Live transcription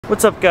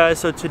What's up, guys?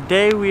 So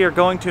today we are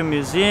going to a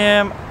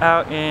museum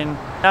out in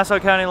Nassau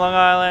County, Long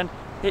Island.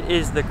 It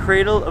is the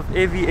Cradle of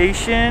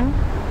Aviation.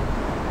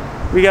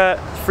 We got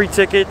free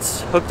tickets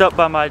hooked up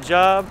by my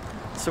job,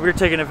 so we're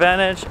taking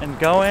advantage and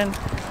going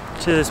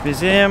to this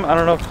museum. I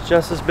don't know if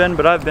Jess has been,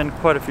 but I've been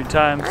quite a few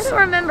times. I don't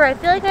remember. I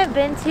feel like I've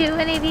been to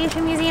an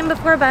aviation museum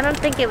before, but I don't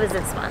think it was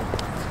this one.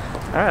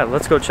 All right,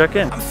 let's go check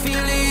in. I'm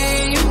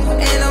feeling you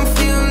and I'm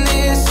feeling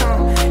this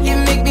song. You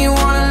make me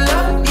wanna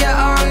love you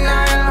all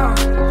night long.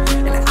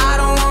 And I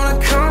don't wanna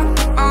come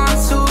on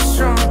too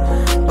strong,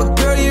 but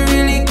girl, you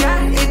really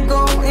got it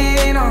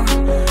going on.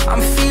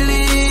 I'm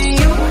feeling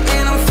you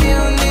and I'm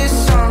feeling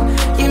this song.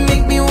 You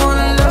make me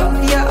wanna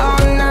love you all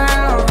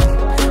night long.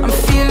 I'm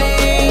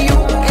feeling you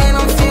and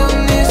I'm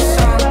feeling this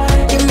song.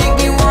 You make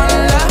me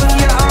wanna love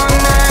you all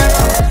night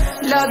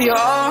long. Love you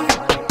all.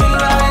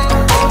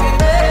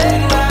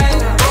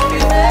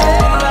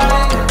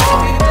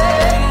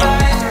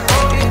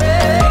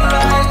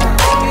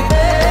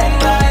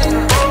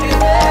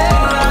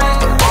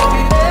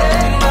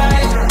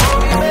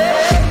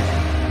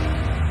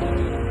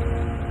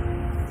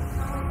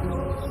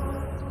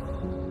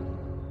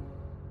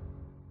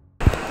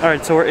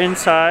 Alright, so we're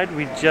inside.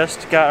 We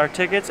just got our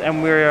tickets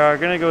and we are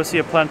gonna go see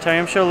a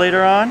planetarium show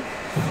later on.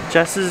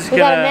 Jess is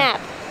gonna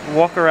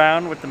walk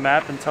around with the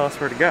map and tell us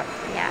where to go.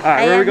 Yeah,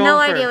 right, I have no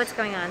idea what's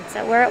going on.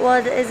 So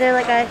is there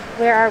like a,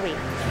 where are we?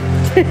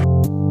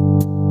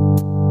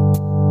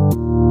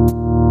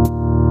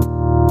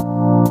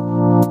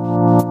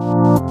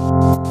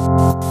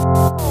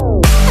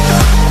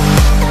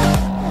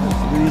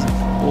 These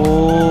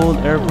old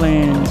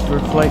airplanes where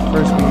flight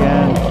first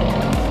began.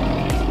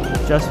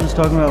 Jess was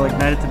talking about like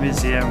night at the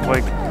museum,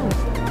 like.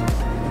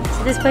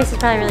 So this place is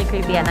probably really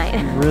creepy at night.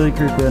 Really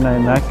creepy at night,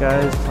 and that guy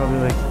is probably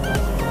like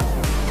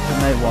the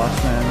night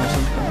watchman or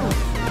something.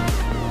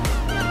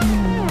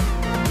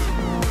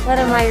 What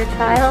am I, your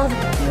child?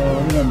 Yeah,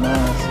 look at that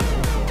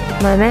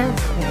mask. My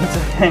mask? It's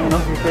hanging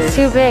off your face. It's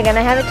too big, and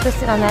I have it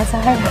twisted on that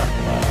side.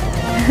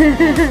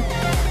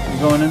 You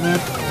going in there?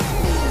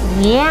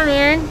 Yeah,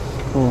 man.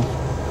 Cool.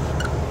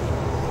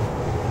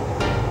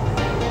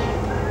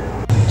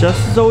 Jess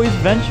is always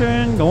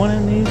venturing, going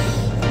in these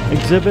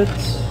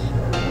exhibits.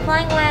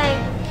 Flying away.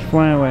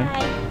 Flying away.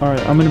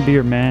 Alright, I'm gonna be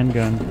your man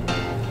gun.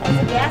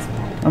 That's a gas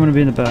gun. I'm gonna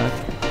be in the back.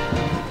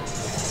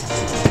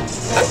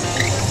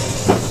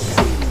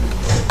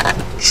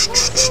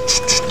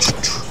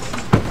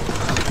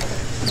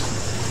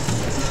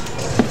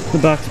 The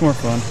back's more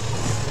fun.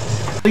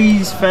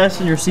 Please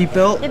fasten your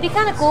seatbelt. It'd be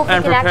kind of cool if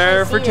and we could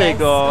prepare actually for see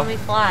takeoff. this when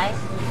we fly.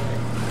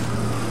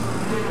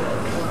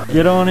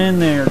 Get on in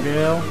there,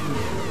 Gail.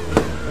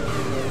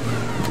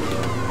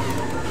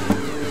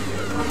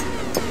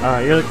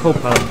 Alright, you're the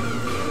co-pilot.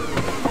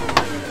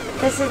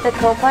 This is the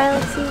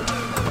co-pilot seat?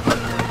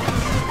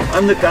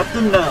 I'm the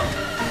captain now.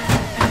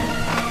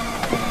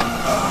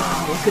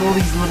 Oh, look at all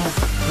these little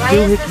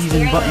doohickeys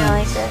and buttons.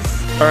 Like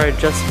this? Alright,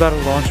 Jess is about to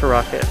launch a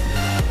rocket.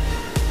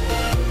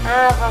 I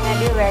don't know if I'm gonna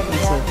do very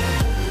good.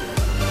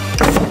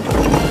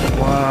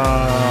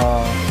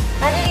 Wow.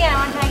 I did it again, I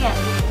wanna try again.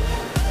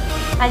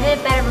 I did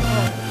it better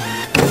before.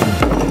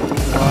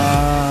 Wow.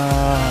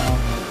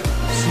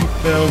 She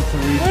failed to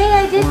reach Wait,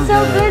 I did so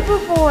good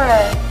before.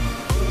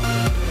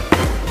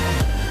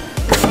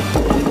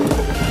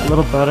 A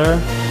little better.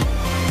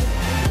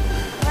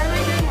 What am I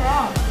doing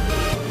wrong?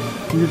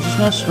 You're just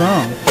not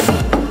strong.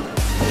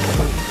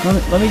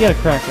 Let me get a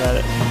crack at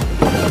it.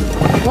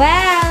 Wow,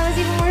 that was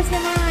even worse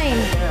than mine.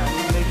 Yeah,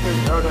 make sure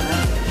it's out on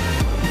that.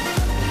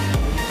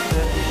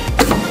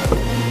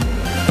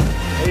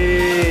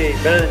 Hey,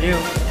 better than you.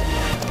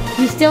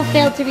 You still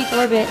failed to reach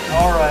orbit.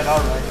 Alright,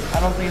 alright. I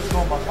don't think it's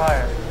going much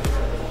higher.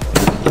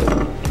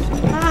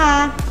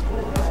 Ah,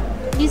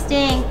 you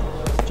stink.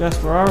 Jess,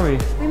 where are we?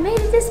 We made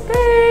it to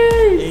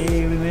space.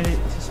 Hey, we made it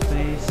to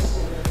space.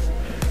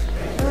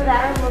 Oh,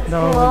 that one looks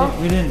No,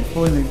 cool. we didn't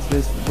fully make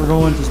space. We're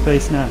going to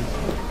space now.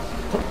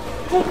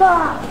 Take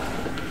off.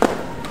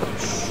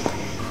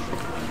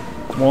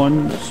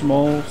 One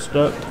small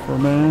step for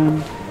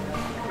man.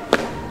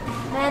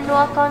 And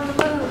walk on the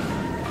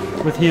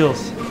moon. With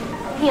heels.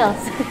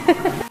 Heels.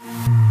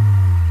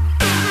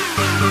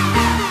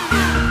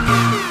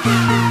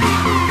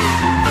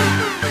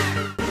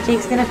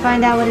 Jake's gonna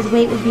find out what his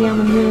weight would be on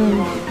the moon.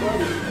 A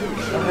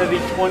heavy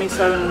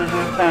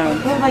 27.5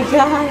 pounds. Oh my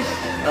gosh.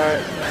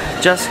 Alright.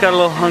 Jess got a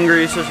little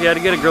hungry, so she had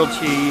to get a grilled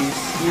cheese.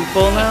 You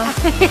full now?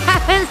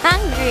 I was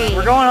hungry.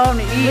 We're going home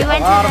to eat a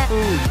lot of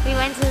food. We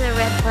went to the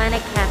Red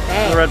Planet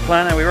Cafe. The Red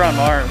Planet, we were on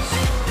Mars.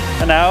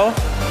 And now,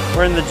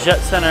 we're in the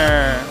Jet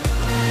Center.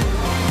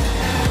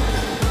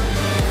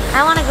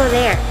 I want to go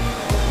there.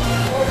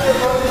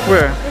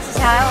 Where? This is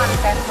how I want to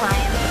start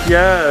flying.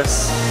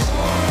 Yes.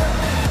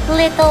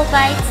 Little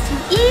bites to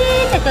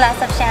eat, a glass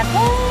of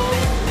champagne,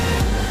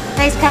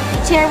 nice comfy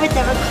chair with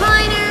the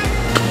recliner.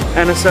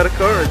 And a set of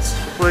cards to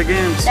play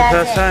games to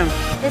pass time.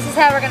 This is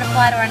how we're going to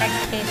fly to our next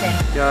vacation.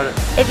 Got it.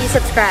 If you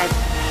subscribe.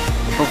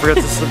 Don't forget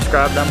to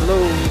subscribe down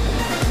below.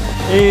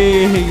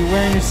 Hey, you're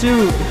wearing your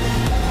suit.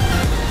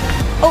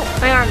 Oh,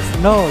 my arms.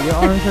 No, your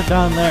arms are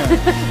down there.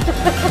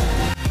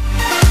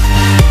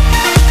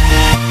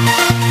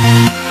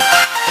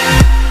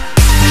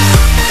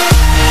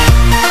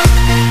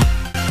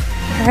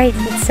 Alright,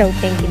 it's so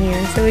pink in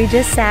here. So we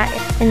just sat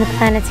in the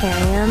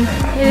planetarium.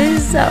 It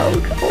is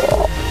so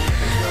cool.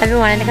 I've been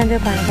wanting to come to a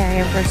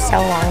planetarium for so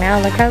long now.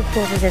 Look how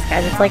cool this is,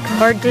 guys. It's like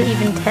hard to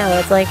even tell.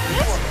 It's like,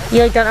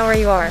 you like don't know where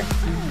you are.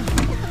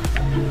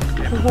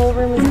 The whole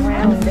room is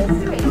round.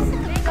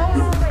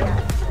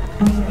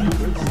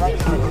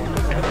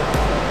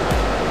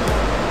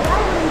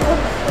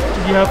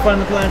 Did you have fun in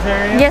the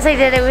planetarium? Yes, I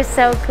did. It was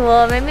so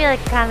cool. It made me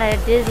like kind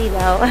of dizzy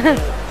though.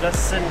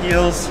 Just sit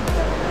heels.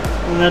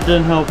 And that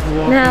didn't help you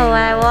walk. No,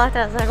 when I walked,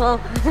 I was like, well.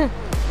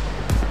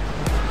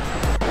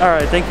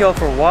 Alright, thank you all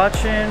for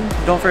watching.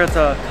 Don't forget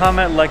to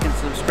comment, like, and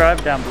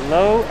subscribe down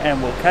below,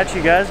 and we'll catch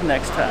you guys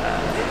next time.